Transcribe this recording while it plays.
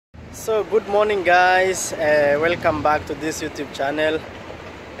So good morning guys, welcome back to this YouTube channel.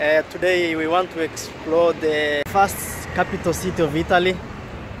 Today we want to explore the first capital city of Italy.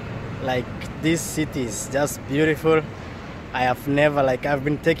 Like, this city is just beautiful. I've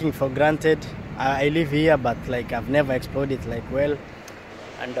been taking for granted. I live here, but I've never explored it well.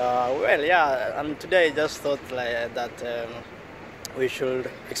 And and today I just thought that we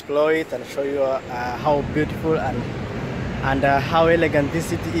should explore it and show you how beautiful and how elegant this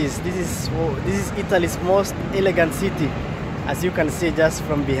city is. This is Italy's most elegant city, as you can see just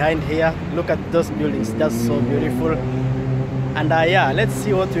from behind here. Look at those buildings, just so beautiful. And let's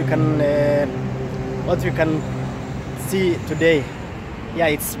see what we can see today. Yeah,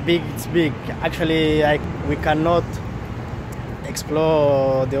 it's big. Actually, we cannot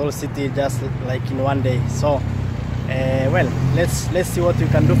explore the whole city just in one day. So let's see what we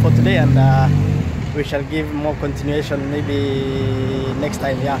can do for today, and we shall give more continuation maybe next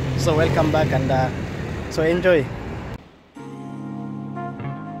time. Yeah, so welcome back, and so enjoy.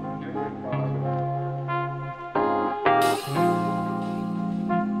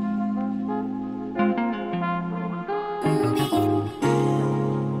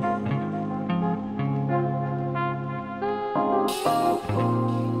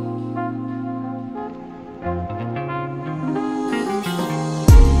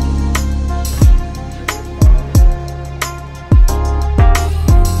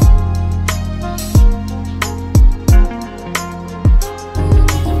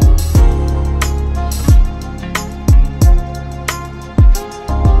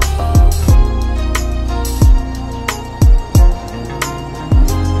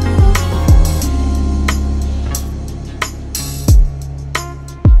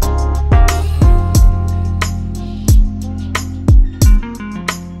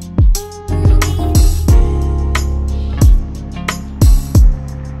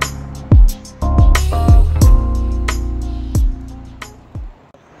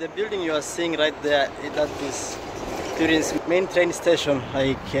 The building you are seeing right there, that is Turin's main train station,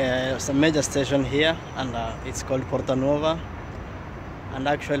 it's a major station here, and it's called Porta Nuova. And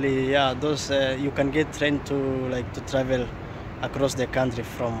actually, those you can get train to travel across the country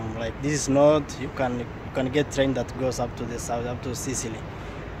from this is north. You can get train that goes up to the south, up to Sicily.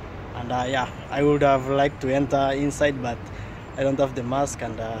 And I would have liked to enter inside, but I don't have the mask,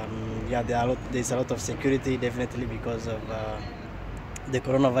 and there's a lot of security, definitely because of the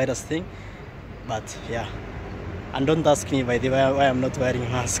coronavirus thing. But and don't ask me by the way why I'm not wearing a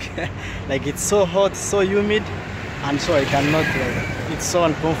mask. It's so hot, so humid, and so I cannot, it's so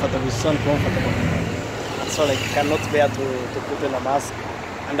uncomfortable, and so I cannot bear to put on a mask.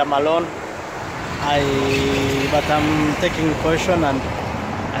 And I'm alone, but I'm taking caution, and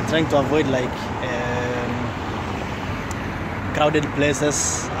I'm trying to avoid crowded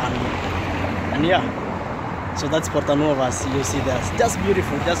places, and so that's Porta Nuova, as you see there. It's just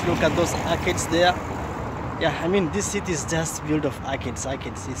beautiful. Just look at those arcades there. Yeah, I mean, this city is just built of arcades.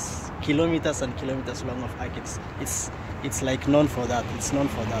 It's kilometers and kilometers long of arcades. It's known for that. It's known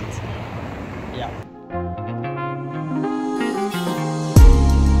for that. Yeah.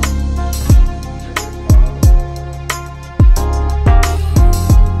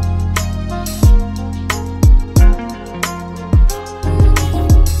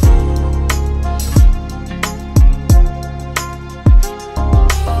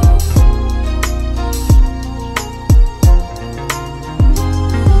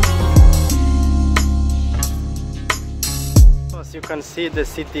 You can see the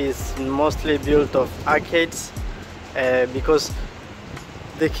city is mostly built of arcades because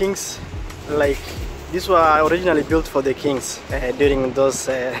the kings, these were originally built for the kings during those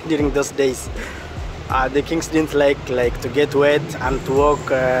days. The kings didn't like to get wet and to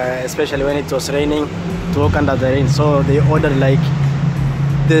walk, especially when it was raining, to walk under the rain. So they ordered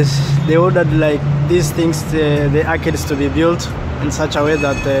these things, the arcades, to be built in such a way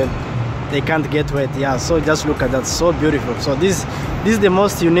that they can't get wet. Yeah, so just look at that, so beautiful. So this is the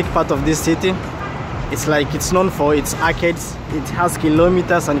most unique part of this city. It's known for its arcades. It has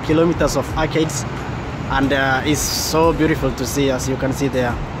kilometers and kilometers of arcades, and it's so beautiful to see, as you can see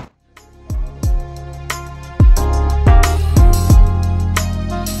there.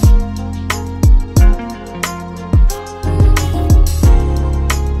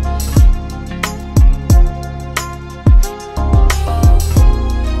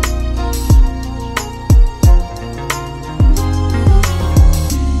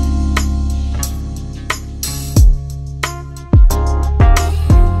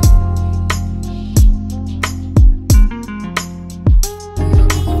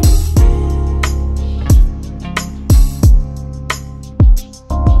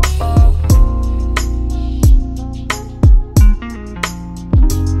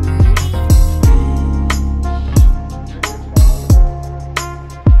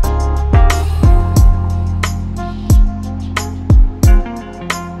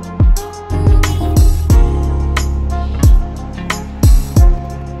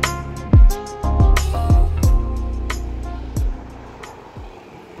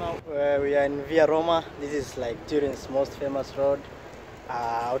 Via Roma. This is like Turin's most famous road.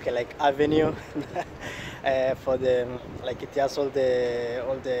 Okay, like avenue for the like it has all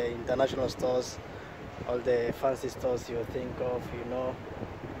the international stores, all the fancy stores you think of, you know.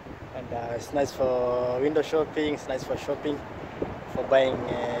 And it's nice for window shopping. It's nice for shopping, for buying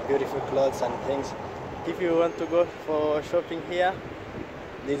beautiful clothes and things. If you want to go for shopping here,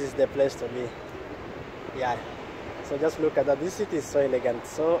 this is the place to be. Yeah. So just look at that. This city is so elegant,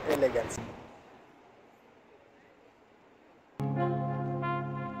 so elegant.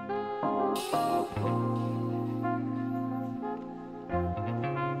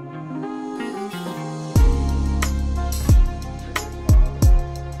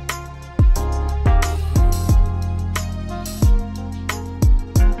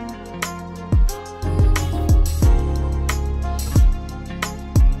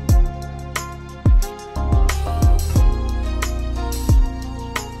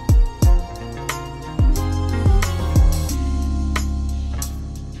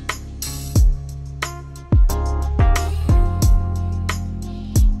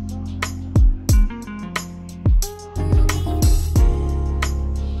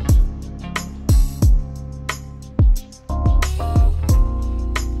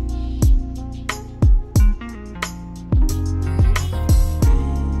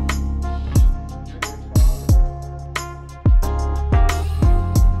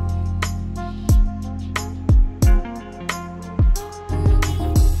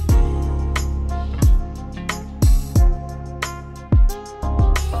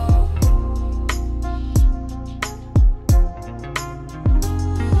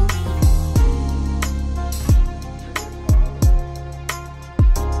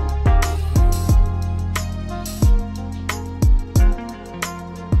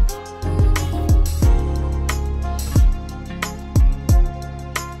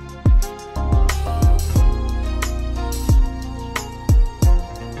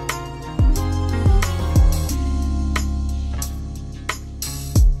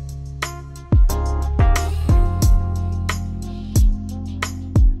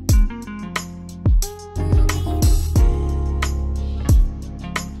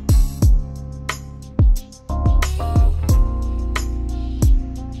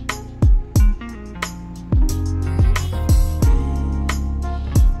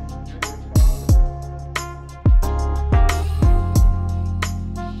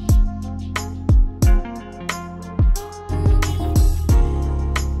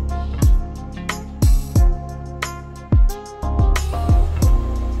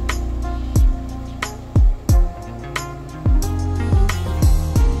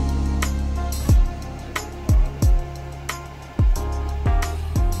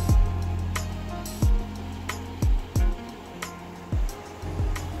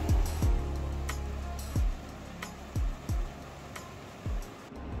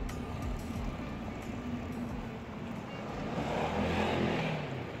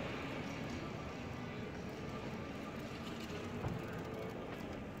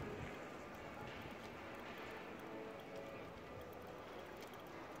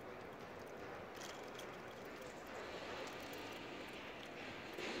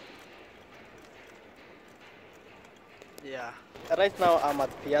 Yeah. Right now I'm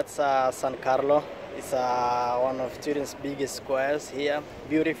at Piazza San Carlo. It's one of Turin's biggest squares here.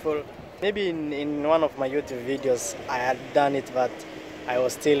 Beautiful. Maybe in one of my YouTube videos I had done it, but I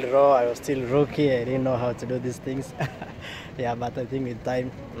was still raw, I was still rookie, I didn't know how to do these things. Yeah, but I think with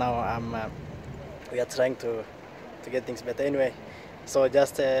time now we are trying to get things better. Anyway, so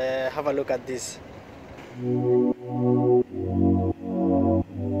just have a look at this.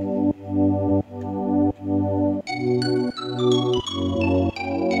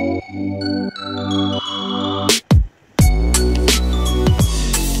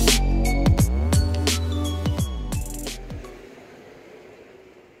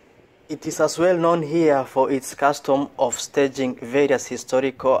 It is as well known here for its custom of staging various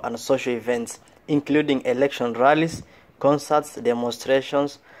historical and social events, including election rallies, concerts,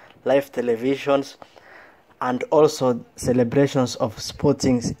 demonstrations, live televisions, and also celebrations of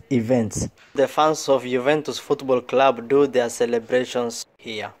sporting events. The fans of Juventus Football Club do their celebrations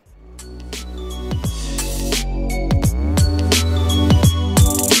here.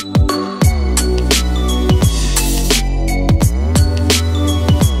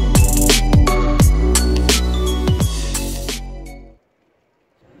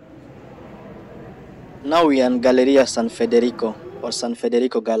 Now we are in Galleria San Federico, or San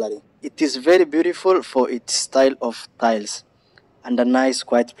Federico Gallery. It is very beautiful for its style of tiles and a nice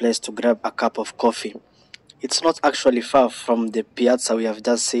quiet place to grab a cup of coffee. It's not actually far from the piazza we have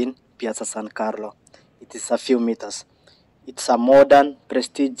just seen, Piazza San Carlo. It is a few meters. It's a modern,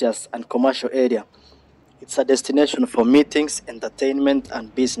 prestigious, and commercial area. It's a destination for meetings, entertainment,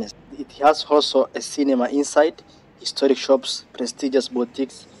 and business. It has also a cinema inside, historic shops, prestigious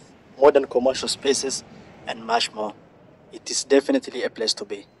boutiques, modern commercial spaces, and much more. It is definitely a place to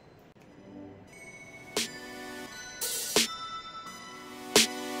be.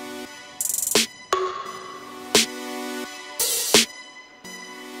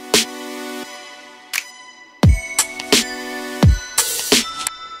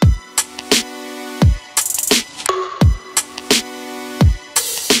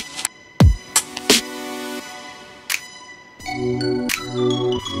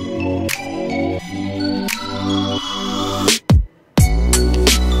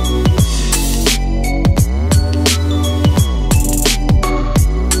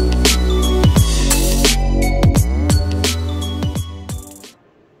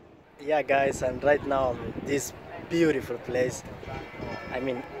 Yeah guys, and right now I'm in this beautiful place. I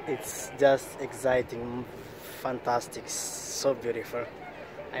mean, it's just exciting, fantastic, so beautiful.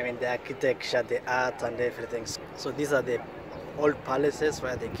 I mean, the architecture, the art, and everything. So these are the old palaces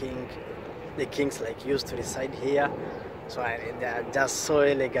where the kings like used to reside here. So they are just so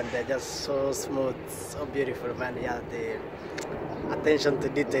elegant, they're just so smooth, so beautiful, man. Yeah, the attention to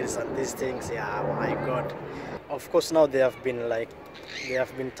details and these things, yeah, oh my god. Of course, now they have been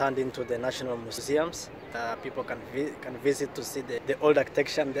turned into the national museums. People can visit to see the old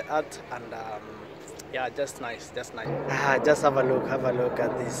architecture and the art, and yeah, just nice, just nice. Just have a look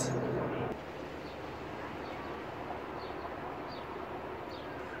at this.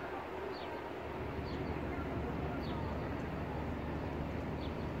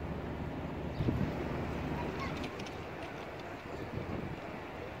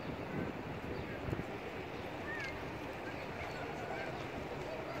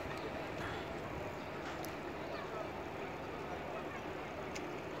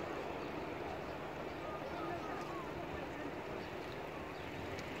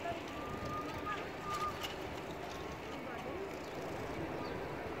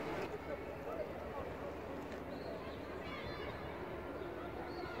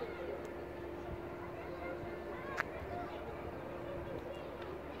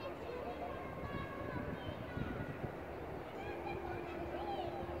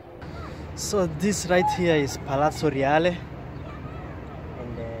 So this right here is Palazzo Reale,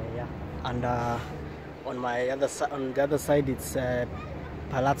 and yeah, and on the other side it's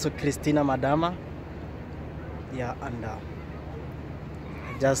Palazzo Cristina Madama. Yeah, and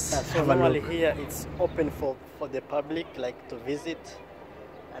just so normally here it's open for the public, like to visit,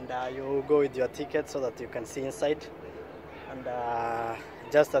 and you go with your ticket so that you can see inside. And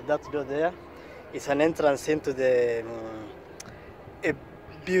just at that door there, it's an entrance into the a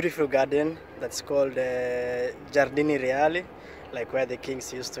beautiful garden that's called Giardini Reali, like where the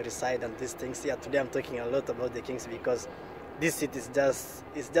kings used to reside and these things. Yeah, today I'm talking a lot about the kings because this city is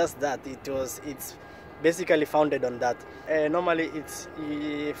just that. It's basically founded on that. Normally it's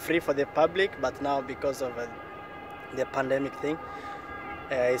free for the public, but now because of the pandemic thing,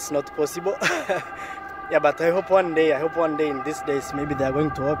 it's not possible. Yeah, but I hope one day in these days, maybe they are going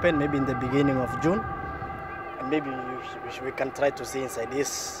to open, maybe in the beginning of June, and maybe we can try to see inside.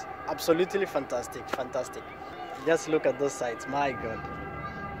 It's absolutely fantastic. Just look at those sides, my god.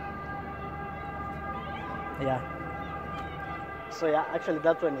 Yeah. So yeah, actually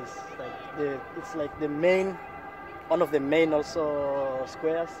that one is like one of the main also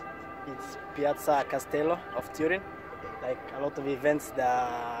squares. It's Piazza Castello of Turin. Like a lot of events they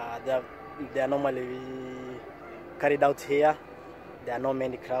are normally carried out here. There are not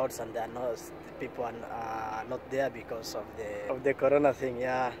many crowds, and people are not there because of the corona thing.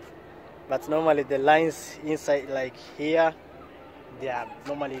 Yeah, but normally the lines inside, like here, there are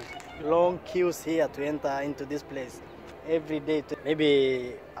normally long queues here to enter into this place every day.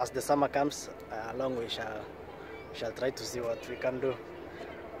 Maybe as the summer comes along, we shall try to see what we can do,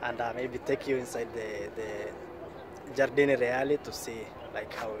 and maybe take you inside the Giardini Reali to see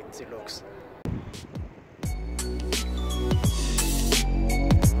like how it looks.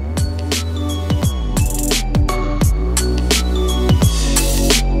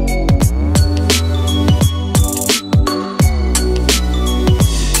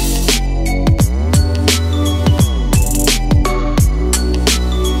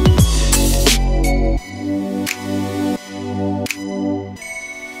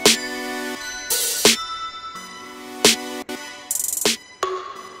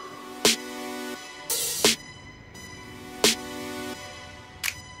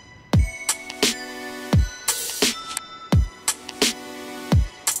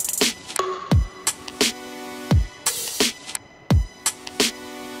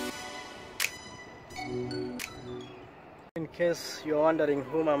 In case you're wondering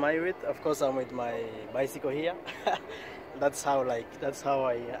whom am I with, of course I'm with my bicycle here. That's how I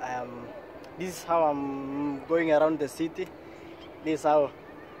am. This is how I'm going around the city. This is how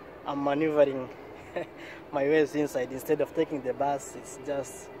I'm maneuvering my ways inside instead of taking the bus.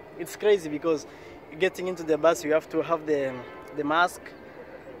 It's crazy because getting into the bus you have to have the mask,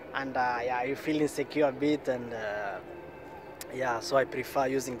 and yeah, you feel insecure a bit, and yeah, so I prefer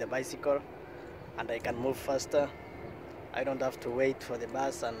using the bicycle, and I can move faster. I don't have to wait for the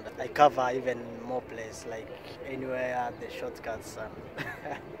bus, and I cover even more place, like anywhere, the shortcuts, and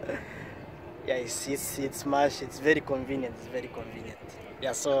yeah, it's much. It's very convenient. It's very convenient.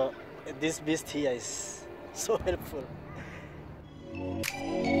 Yeah, so this beast here is so helpful.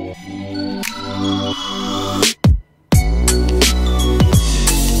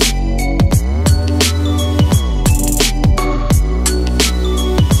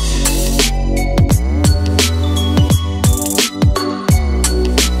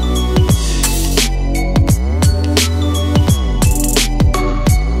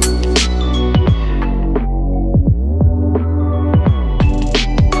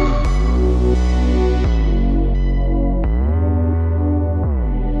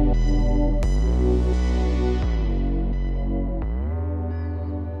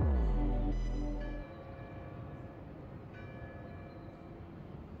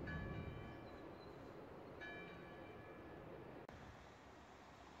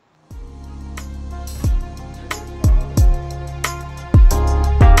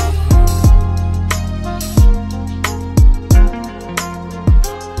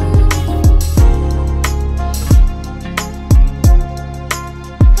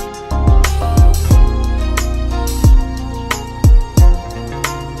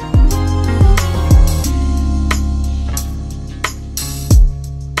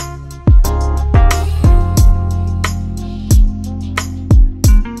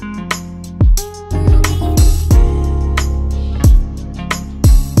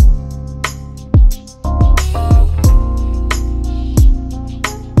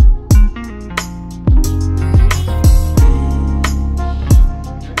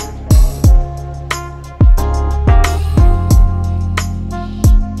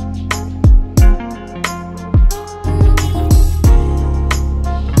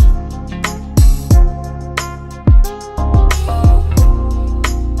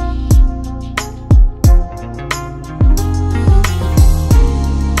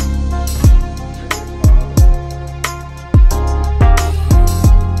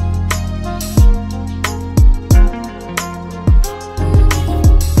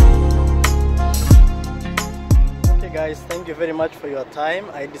 Guys, thank you very much for your time.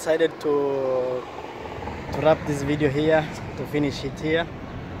 I decided to wrap this video here, to finish it here,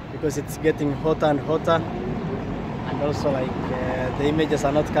 because it's getting hotter and hotter, and also like the images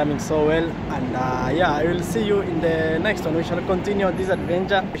are not coming so well. And yeah, I will see you in the next one. We shall continue this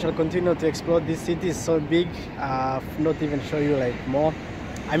adventure. We shall continue to explore this city. It's so big. Not even show you like more.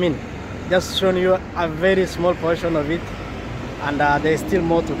 I mean, just showing you a very small portion of it, and there is still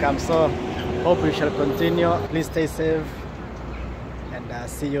more to come. So hope we shall continue. Please stay safe, and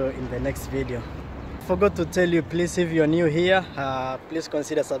see you in the next video. Forgot to tell you, please, if you're new here, please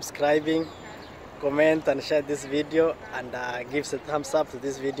consider subscribing, comment and share this video, and give a thumbs up to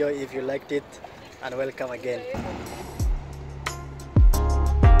this video if you liked it, and welcome again.